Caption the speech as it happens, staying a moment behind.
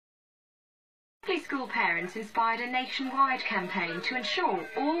school parents inspired a nationwide campaign to ensure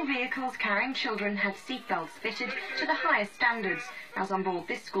all vehicles carrying children had seatbelts fitted to the highest standards, as on board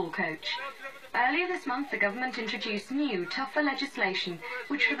this school coach. Earlier this month, the government introduced new, tougher legislation,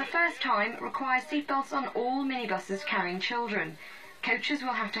 which for the first time requires seatbelts on all minibuses carrying children. Coaches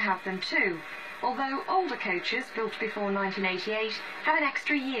will have to have them too, although older coaches, built before 1988, have an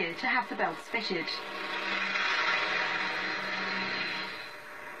extra year to have the belts fitted.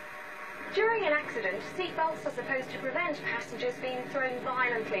 During an accident, seatbelts are supposed to prevent passengers being thrown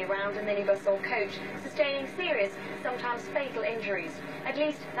violently around a minibus or coach, sustaining serious, sometimes fatal injuries. At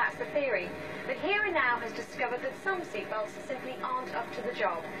least that's the theory. But Here and Now has discovered that some seatbelts simply aren't up to the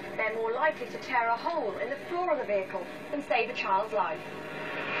job. They're more likely to tear a hole in the floor of the vehicle than save a child's life.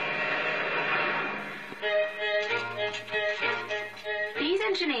 These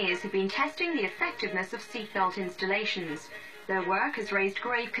engineers have been testing the effectiveness of seatbelt installations. Their work has raised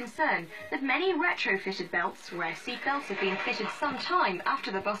grave concern that many retrofitted belts, where seatbelts have been fitted some time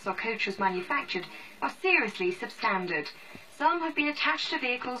after the bus or coach was manufactured, are seriously substandard. Some have been attached to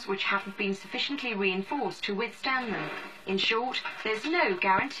vehicles which haven't been sufficiently reinforced to withstand them. In short, there's no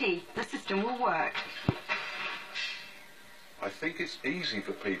guarantee the system will work. I think it's easy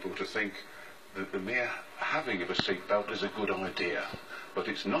for people to think that the mere having of a seatbelt is a good idea, but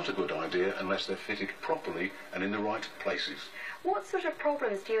it's not a good idea unless they're fitted properly and in the right places. What sort of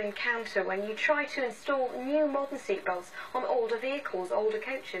problems do you encounter when you try to install new modern seatbelts on older vehicles, older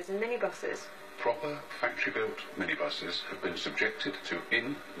coaches and minibuses? Proper factory-built minibuses have been subjected to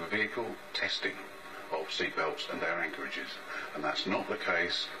in-vehicle testing of seatbelts and their anchorages, and that's not the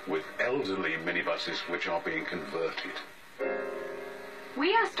case with elderly minibuses which are being converted.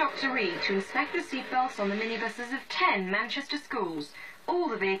 We asked Dr. Reed to inspect the seatbelts on the minibuses of 10 Manchester schools. All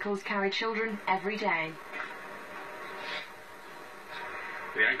the vehicles carry children every day.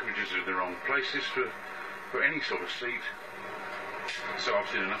 The anchorages are in the wrong places for any sort of seat, so I've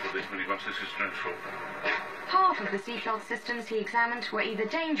seen enough of this minibus. This is dreadful. Half of the seatbelt systems he examined were either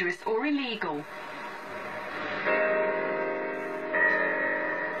dangerous or illegal.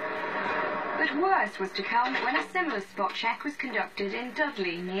 But worse was to come when a similar spot check was conducted in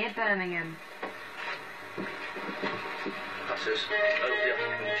Dudley, near Birmingham.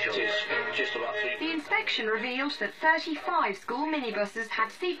 The inspection revealed that 35 school minibuses had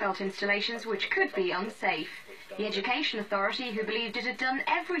seatbelt installations which could be unsafe. The Education Authority, who believed it had done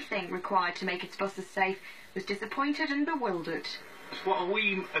everything required to make its buses safe, was disappointed and bewildered. What are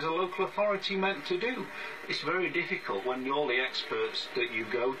we as a local authority meant to do? It's very difficult when all the experts that you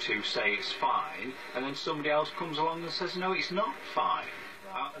go to say it's fine, and then somebody else comes along and says, no, it's not fine.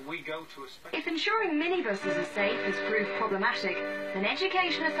 If ensuring minibuses are safe has proved problematic, then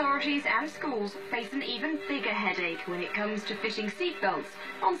education authorities and schools face an even bigger headache when it comes to fitting seatbelts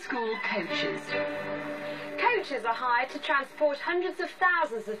on school coaches. Coaches are hired to transport hundreds of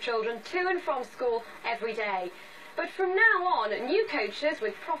thousands of children to and from school every day. But from now on, new coaches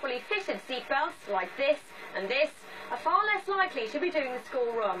with properly fitted seatbelts like this and this are far less likely to be doing the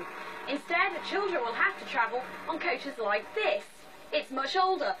school run. Instead, children will have to travel on coaches like this. It's much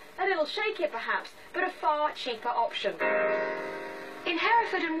older, a little shaky perhaps, but a far cheaper option. In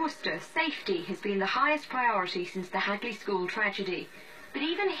Hereford and Worcester, safety has been the highest priority since the Hagley School tragedy. But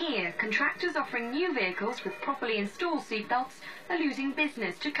even here, contractors offering new vehicles with properly installed seatbelts are losing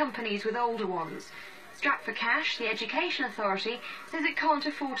business to companies with older ones. Strapped for cash, the Education Authority says it can't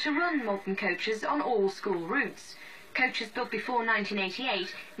afford to run modern coaches on all school routes. Coaches built before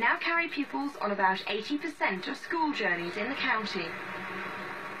 1988 now carry pupils on about 80% of school journeys in the county.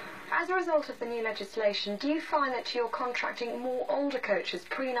 As a result of the new legislation, do you find that you're contracting more older coaches,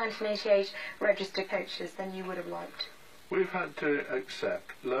 pre-1988 registered coaches, than you would have liked? We've had to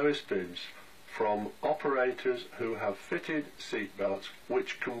accept lowest bids from operators who have fitted seatbelts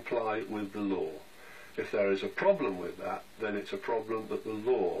which comply with the law. If there is a problem with that, then it's a problem that the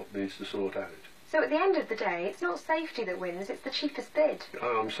law needs to sort out. So at the end of the day, it's not safety that wins, it's the cheapest bid.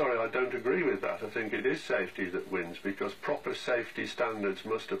 Oh, I'm sorry, I don't agree with that. I think it is safety that wins because proper safety standards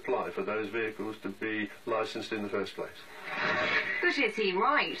must apply for those vehicles to be licensed in the first place. But is he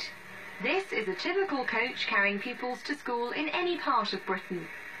right? This is a typical coach carrying pupils to school in any part of Britain.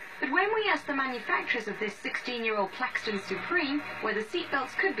 But when we asked the manufacturers of this 16-year-old Plaxton Supreme whether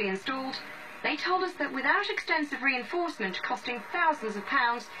seatbelts could be installed, they told us that without extensive reinforcement costing thousands of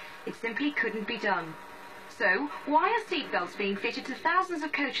pounds, it simply couldn't be done. So, why are seatbelts being fitted to thousands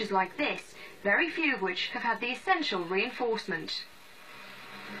of coaches like this, very few of which have had the essential reinforcement?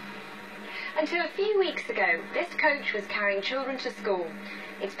 Until a few weeks ago, this coach was carrying children to school.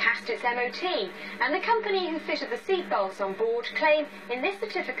 It's passed its MOT, and the company who fitted the seatbelts on board claim in this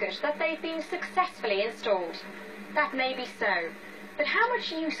certificate that they've been successfully installed. That may be so, but how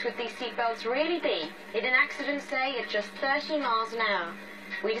much use would these seatbelts really be in an accident, say, at just 30 miles an hour?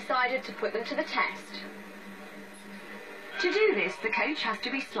 We decided to put them to the test. To do this, the coach has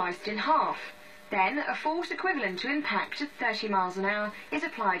to be sliced in half. Then, a force equivalent to impact at 30 miles an hour is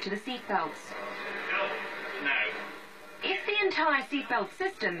applied to the seatbelts. If the entire seatbelt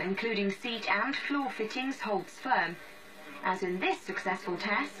system, including seat and floor fittings, holds firm, as in this successful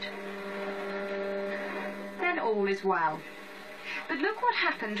test, then all is well. But look what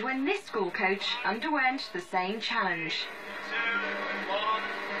happened when this school coach underwent the same challenge. 2, 1,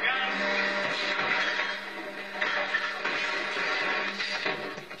 go!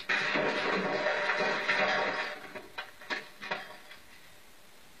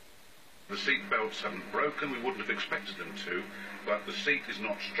 The seat belts haven't broken, we wouldn't have expected them to, but the seat is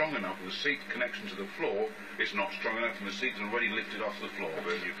not strong enough, and the seat connection to the floor is not strong enough, and the seat's already lifted off the floor.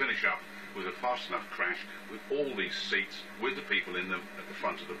 But you finish up with a fast enough crash with all these seats, with the people in them at the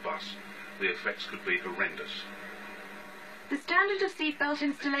front of the bus. The effects could be horrendous. The standard of seatbelt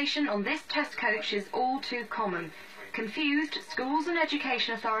installation on this test coach is all too common. Confused, schools and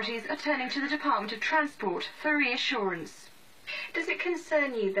education authorities are turning to the Department of Transport for reassurance. Does it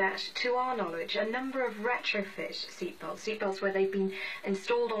concern you that, to our knowledge, a number of retrofit seatbelts where they've been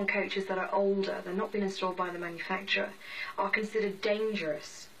installed on coaches that are older, they've not been installed by the manufacturer, are considered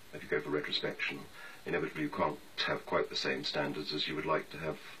dangerous? If you go for retrospection, inevitably you can't have quite the same standards as you would like to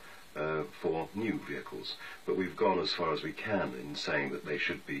have for new vehicles. But we've gone as far as we can in saying that they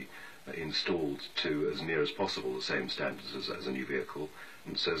should be installed to as near as possible the same standards as a new vehicle.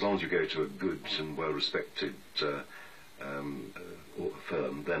 And so as long as you go to a good and well-respected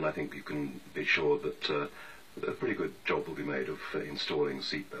firm, then I think you can be sure that a pretty good job will be made of installing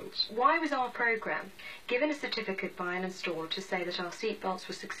seatbelts. Why was our programme given a certificate by an installer to say that our seatbelts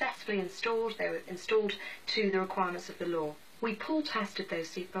were successfully installed, they were installed to the requirements of the law? We pull tested those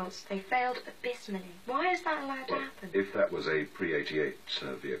seatbelts, they failed abysmally. Why is that allowed to happen? If that was a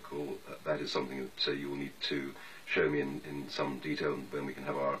pre-88 vehicle, that is something that you will need to show me in some detail when we can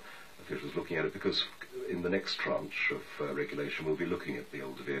have our officials looking at it, because in the next tranche of regulation we'll be looking at the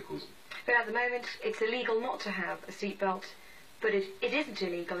older vehicles. But at the moment it's illegal not to have a seatbelt, but it isn't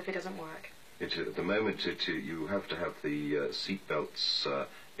illegal if it doesn't work. At the moment you have to have the seatbelts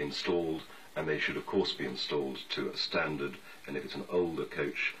installed, and they should of course be installed to a standard, and if it's an older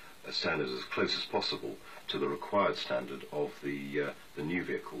coach, a standard as close as possible to the required standard of the new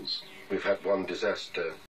vehicles. We've had one disaster